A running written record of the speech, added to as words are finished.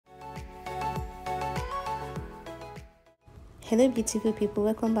Hello beautiful people,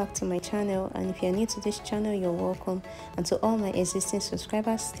 welcome back to my channel, and if you're new to this channel, you're welcome. And to all my existing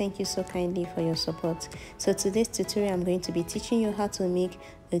subscribers, thank you so kindly for your support. So today's tutorial, I'm going to be teaching you how to make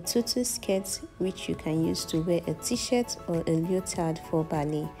a tutu skirt which you can use to wear a t-shirt or a leotard for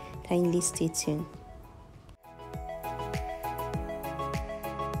ballet. Kindly stay tuned.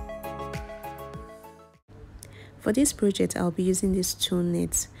 For this project, I'll be using these two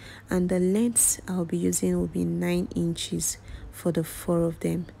nets, and the length I'll be using will be 9 inches for the 4 of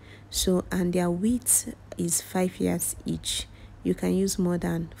them. So, and their width is 5 yards each. You can use more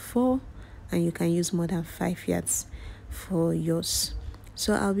than 4 and you can use more than 5 yards for yours.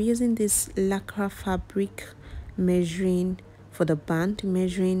 So I'll be using this lycra fabric, measuring for the band,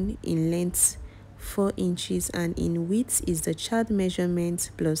 measuring in length 4 inches, and in width is the child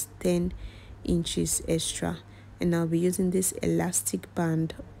measurement plus 10 inches extra. And I'll be using this elastic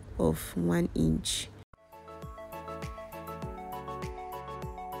band of 1 inch.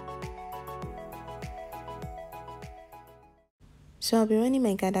 So I'll be running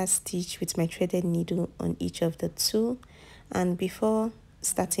my gather stitch with my threaded needle on each of the two, and before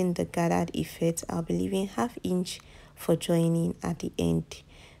starting the gathered effect, I'll be leaving ½ inch for joining at the end.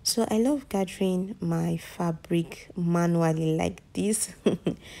 So I love gathering my fabric manually like this.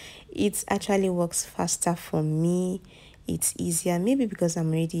 It actually works faster for me. It's easier, maybe because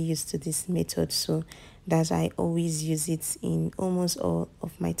I'm already used to this method, so that's why I always use it in almost all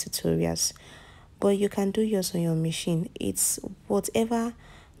of my tutorials. But you can do yours on your machine. It's whatever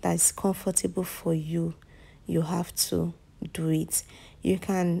that's comfortable for you, you have to do it. You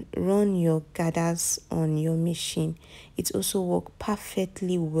can run your gathers on your machine. It also works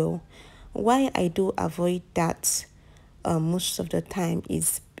perfectly well. Why I do avoid that most of the time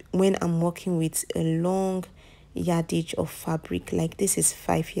is when I'm working with a long yardage of fabric, like this is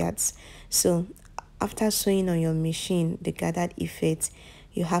 5 yards. So after sewing on your machine the gathered effect,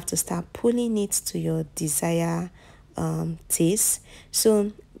 you have to start pulling it to your desired taste.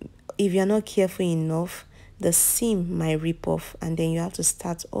 So if you're not careful enough, the seam might rip off and then you have to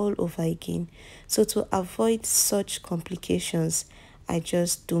start all over again. So to avoid such complications, I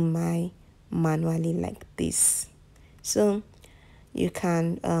just do my manually like this. So you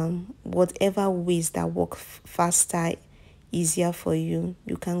can whatever ways that work faster, easier for you,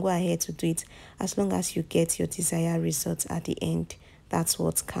 you can go ahead to do it, as long as you get your desired results at the end. That's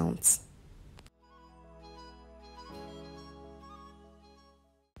what counts.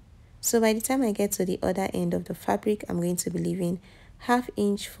 So by the time I get to the other end of the fabric, I'm going to be leaving ½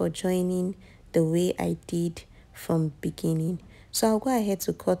 inch for joining the way I did from beginning. So I'll go ahead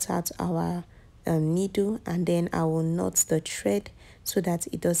to cut out our needle, and then I will knot the thread so that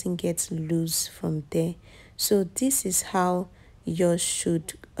it doesn't get loose from there. So this is how yours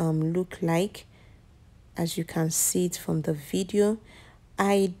should look like, as you can see it from the video.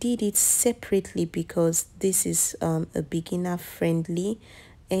 I did it separately because this is a beginner friendly.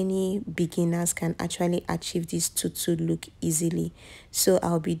 Any beginners can actually achieve this tutu look easily. So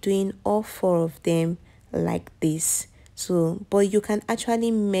I'll be doing all 4 of them like this. So but you can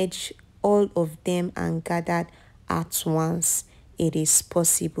actually merge all of them and gather at once. It is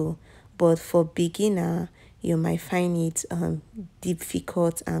possible, but for beginner you might find it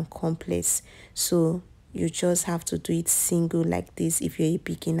difficult and complex. So you just have to do it single like this if you're a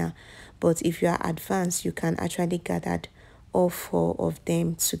beginner. But if you are advanced, you can actually gather all 4 of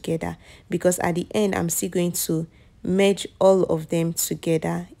them together, because at the end I'm still going to merge all of them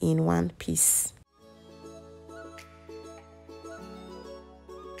together in one piece.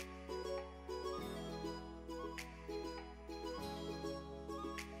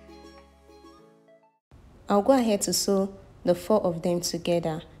 I'll go ahead to sew the 4 of them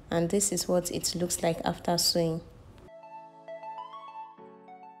together, and this is what it looks like after sewing.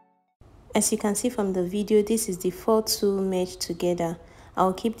 As you can see from the video, this is the 4 2 merged together.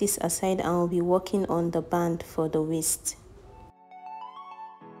 I'll keep this aside and I'll be working on the band for the waist.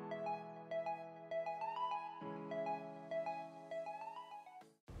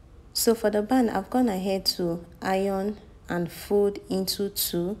 So for the band, I've gone ahead to iron and fold into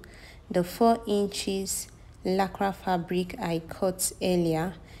 2 the 4 inches lycra fabric I cut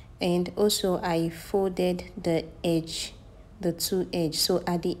earlier, and also I folded the edge, the 2 edge. So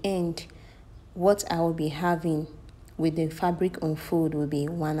at the end, what I will be having with the fabric unfold will be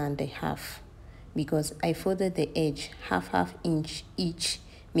 1.5, because I folded the edge ½ inch each,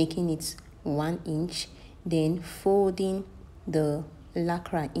 making it 1 inch, then folding the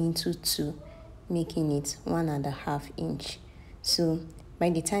lycra into 2, making it 1.5 inch. So by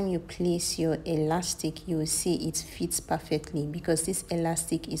the time you place your elastic, you will see it fits perfectly, because this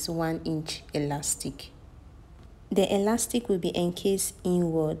elastic is 1 inch elastic. The elastic will be encased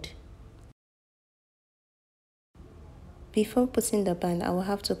inward. Before putting the band, I will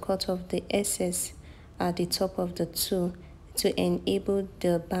have to cut off the excess at the top of the toe to enable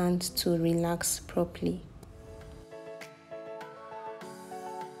the band to relax properly.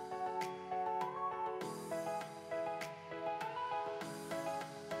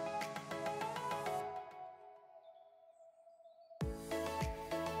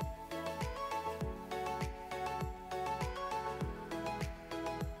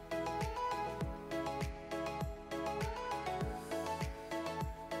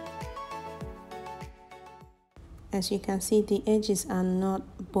 As you can see, the edges are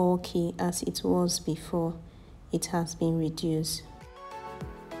not bulky as it was before. It has been reduced.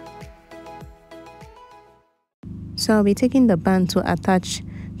 So I'll be taking the band to attach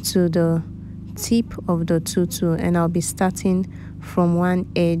to the tip of the tutu, and I'll be starting from one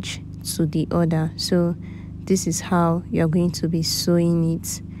edge to the other. So this is how you're going to be sewing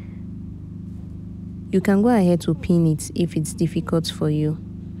it. You can go ahead to pin it if it's difficult for you,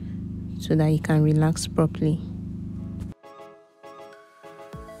 so that you can relax properly.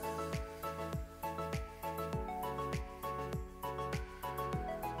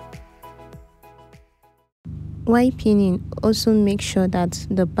 While pinning, also make sure that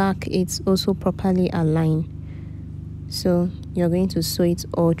the back is also properly aligned. So you're going to sew it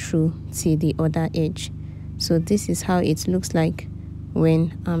all through till the other edge. So this is how it looks like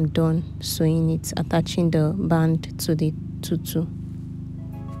when I'm done sewing it, attaching the band to the tutu.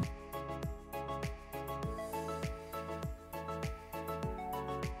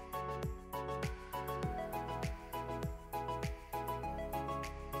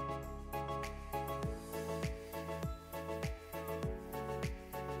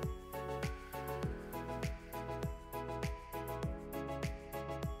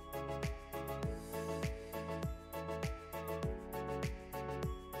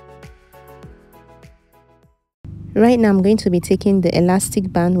 Right now I'm going to be taking the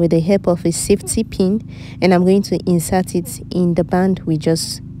elastic band with the help of a safety pin, and I'm going to insert it in the band we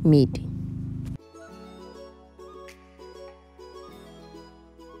just made.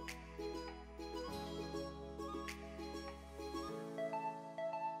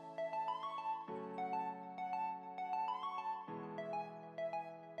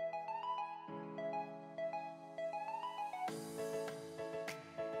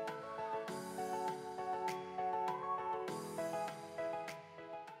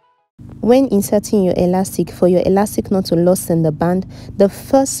 When inserting your elastic, for your elastic not to loosen the band, the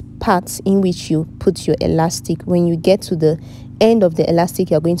first part in which you put your elastic, when you get to the end of the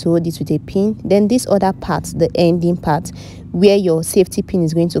elastic, you're going to hold it with a pin. Then this other part, the ending part where your safety pin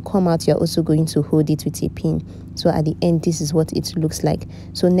is going to come out, you're also going to hold it with a pin. So at the end, this is what it looks like.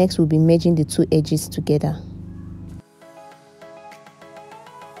 So next we'll be merging the two edges together.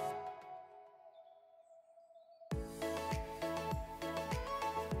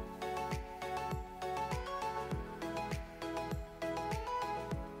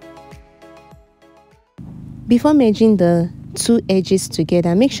 Before merging the two edges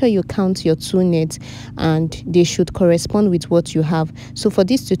together, make sure you count your two nets and they should correspond with what you have. So for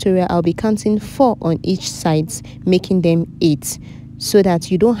this tutorial, I'll be counting 4 on each side, making them 8, so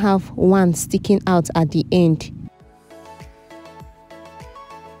that you don't have one sticking out at the end.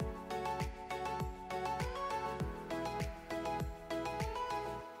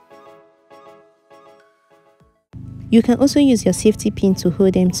 You can also use your safety pin to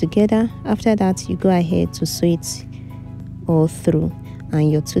hold them together. After that, you go ahead to sew it all through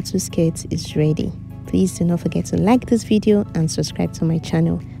and your tutu skirt is ready. Please do not forget to like this video and subscribe to my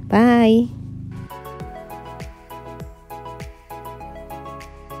channel. Bye.